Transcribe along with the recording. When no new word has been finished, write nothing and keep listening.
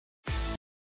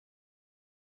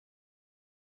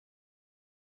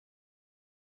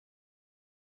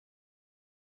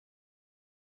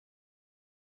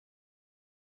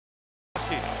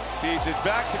feeds it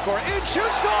back to court. In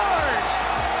shoots, scores!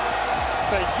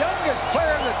 The youngest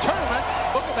player in the tournament.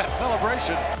 Look at that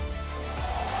celebration.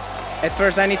 At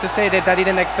first, I need to say that I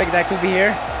didn't expect that I could be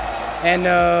here, and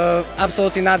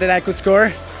absolutely not that I could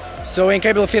score. So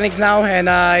incredible feelings now, and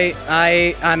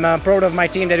I'm proud of my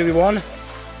team that we won.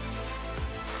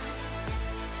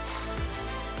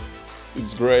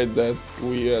 It's great that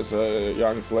we as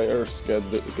young players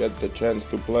get the chance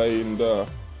to play in the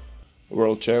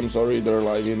World Champs or either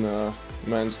like in a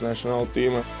men's national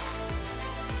team.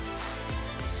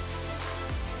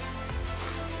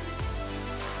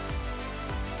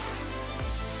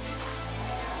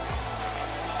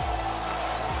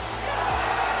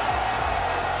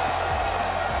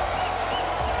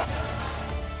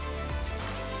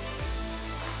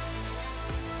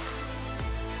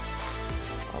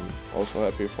 I'm also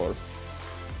happy for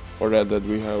that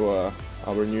we have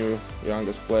our new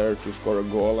youngest player to score a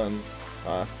goal, and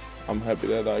I'm happy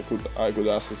that I could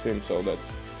assist him. So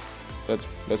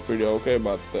that's pretty okay.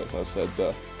 But as I said,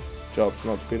 the job's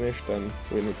not finished, and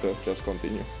we need to just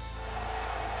continue.